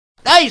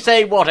I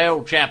say what,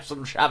 old chaps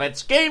and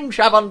chappets,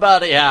 GameChap and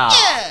Bertie here.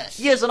 Yes.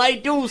 Yes, and I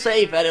do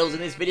say, fellows, in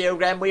this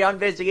videogram we are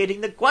investigating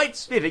the quite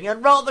spiffing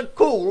and rather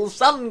cool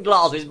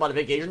sunglasses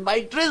modification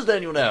by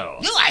Tristan, you know.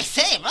 No, I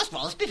say, that's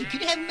rather spiffy. Could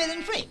you have a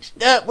million frames?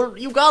 Well,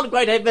 you can't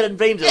quite have million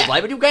frames, old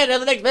boy, but you can have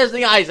the next best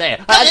thing I say.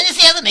 Let us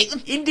see how they make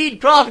them. Indeed,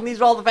 crafting these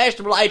rather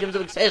fashionable items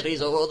of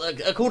accessories or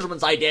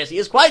accoutrements, I dare say,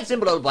 is quite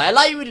simple, old boy.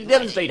 Allow you to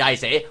demonstrate, I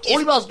say. All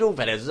you must do,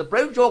 fellows, is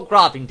approach your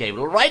crafting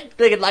table,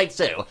 right-click it like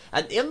so,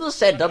 and in the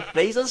centre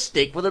place a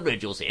stick with a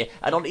ridge, you'll see,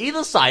 and on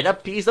either side a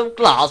piece of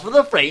glass for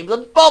the frames,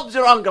 and Bob's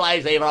your uncle, I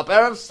say, for a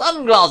pair of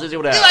sunglasses,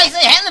 you know. Do I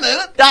say hand them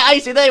over? I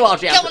see, there you are,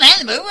 chap. Come on,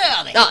 hand them over. Where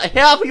are they? Now,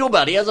 here for you,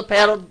 Bertie, is a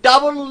pair of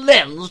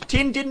double-lens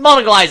tinted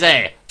monocle, I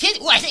say.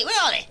 Oh, I say, where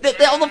are they?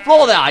 They're on the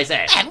floor there, I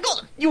say. I haven't got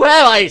them. You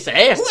have, I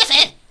say. Oh, I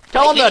said.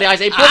 Come on, Bertie, I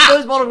say, put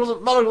those monocles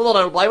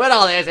on, old boy. Where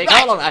are they, I say? Right.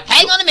 Come on.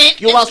 Hang on a minute.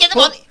 You Let's must get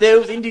them put on.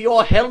 those into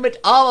your helmet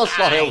armour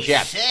slot, old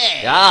chap.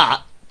 Say. Yeah.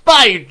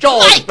 By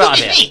George, My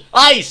goodness Bertie. me.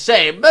 I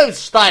say,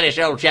 most stylish,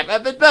 old chap.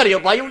 But Bertie,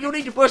 old boy, you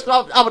need to push them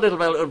up a little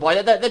bit, old boy.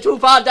 They're too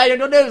far down on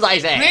your nose, I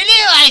say. Really?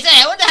 I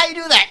say, I wonder how you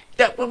do that.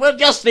 Well,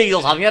 just sneeze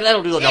or something,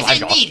 that'll do the job, Yes, I'm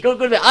sure. indeed.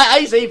 Good.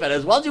 I say,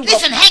 fellas, once you've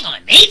Listen, hang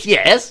on a minute.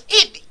 Yes?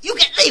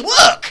 They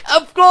work.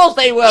 Of course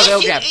they work, Yes,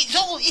 old chap.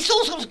 it's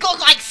all sort of got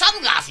like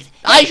sunglasses.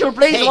 I shall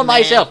place them on man.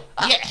 myself.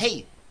 Yeah,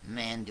 hey,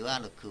 man, do I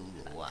look cool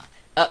or what?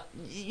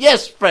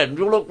 Yes, friend,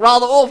 you look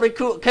rather awfully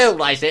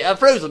cold, I say.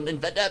 Frozen, in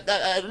fact, What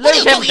low are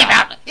you talking temperature.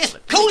 about? Yes,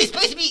 cool is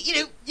supposed to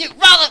be,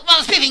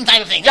 rather spiffing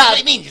type of thing. That's what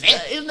it means, you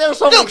see. Isn't there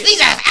something... Look,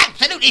 these are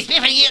absolutely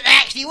spiffing. They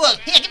actually work.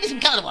 Here, give me some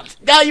coloured ones.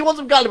 Now, you want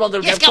some coloured ones,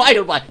 old Yes, chap? come Quite,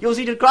 old boy. You'll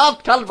see, to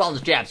craft coloured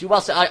ones, chaps, you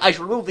must... I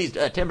shall remove these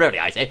temporarily,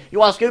 I say. You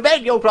must go back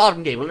to your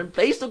crafting table and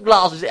place the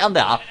glasses in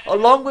there,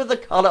 along with the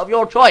colour of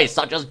your choice,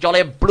 such as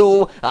jolly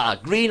blue,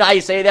 green, I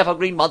say, there for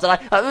green ones, and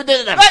Right,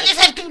 let's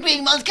have two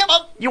green ones. Come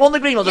on. You want the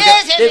green ones, old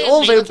Yes, chap? yes, There's yes,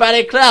 also green ones.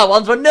 Barry Clow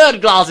ones for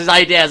nerd glasses,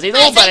 I dare say.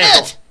 They're all I say Barry nerd.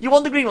 Clow. You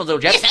want the green ones,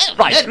 old chap? Yes, I want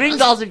Right, nerd green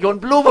ones. glasses, you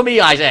want blue for me,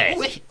 I say.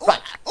 Right.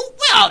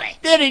 Where are they?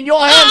 They're in your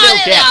hand, Ah, old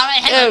there they chap. are, right,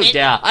 hang on a Oh minute.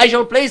 dear, I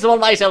shall place them on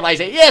myself, I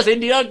say. Yes,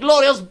 indeed, a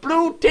glorious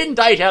blue tint,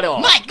 I tell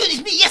you. My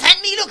goodness me, yes,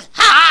 and me, look.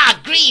 Ha,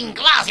 green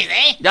glasses,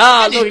 eh?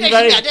 Ah, Goodness looking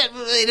gracious very-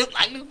 me, they look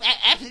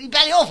absolutely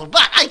bloody awful,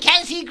 but I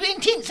can see green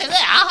tints, so there,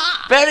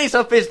 ha. Very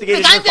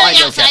sophisticated Look, I'm and fine,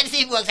 going old chap. outside to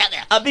see if it works out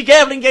there. Be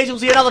careful in case you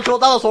see another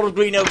sort of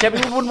green, old chap. You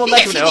wouldn't want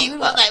that, Yes, you know. indeed,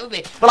 what that would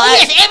be. But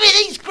Yes,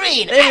 everything's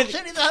green, Everything-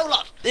 absolutely the whole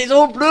lot. It's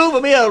all blue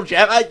for me, old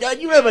chap.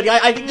 You know, buddy,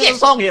 I think there's Yes. a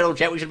song here, old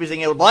chap, we should be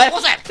singing, old boy.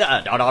 What's that?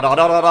 That one.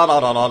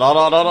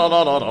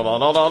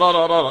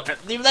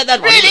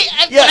 Really?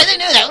 Yeah. I don't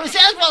know that one. It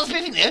sounds rather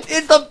spiffing, though.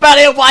 It's the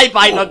Barry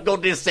Wi-Fi, for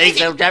goodness sake,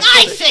 Is it? old chap.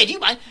 I said, you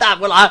mind?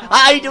 Well,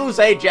 I do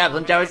say, chaps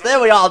and chaps, there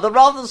we are, the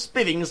rather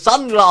spiffing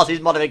sunglasses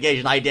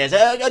modification, I dare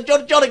say. A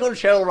jolly good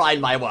show,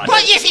 Ryan, my word.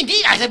 Right, yes,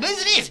 indeed, I suppose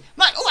it is.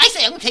 Right, I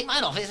say, I'm going to take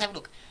mine off. Let's have a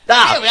look.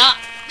 Ah. There we are.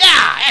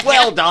 That's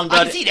Well better. done, I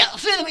can Bertie. see that. I'll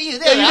throw them at you. Yeah,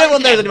 There you we are. don't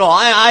want those anymore,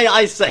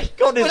 I say.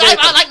 Goodness Well, sake.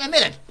 I like my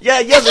melon. Yeah,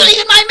 Yes, yes. not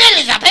even my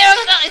melon's up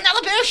here.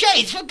 Another pair of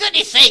shades, for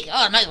goodness sake.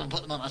 Oh, I might as well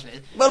put them on, I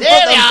suppose. Well, there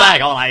put we them are.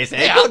 back on, I say.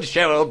 There. Good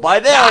show, old boy.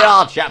 There we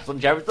are, chaps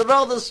and chaps. The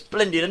rather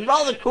splendid and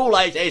rather cool,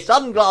 I say,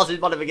 sunglasses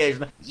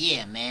modification.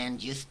 Yeah, man,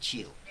 just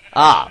chill.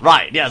 Ah,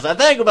 right, yes,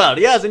 thank you,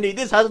 Bertie. Yes, indeed,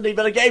 this has indeed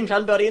been a GameChap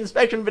and Bertie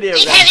inspection video.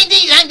 It has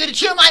indeed. I'm going to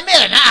chew my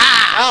melon.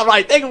 Ha All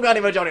right, thank you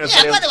kindly for joining us.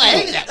 Yeah, Bertie. by the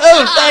way, who's that?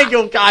 Oh, thank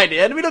you kindly,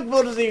 and we look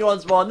forward to seeing you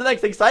once more in the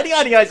next exciting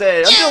outing, I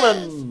say. Until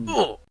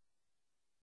then...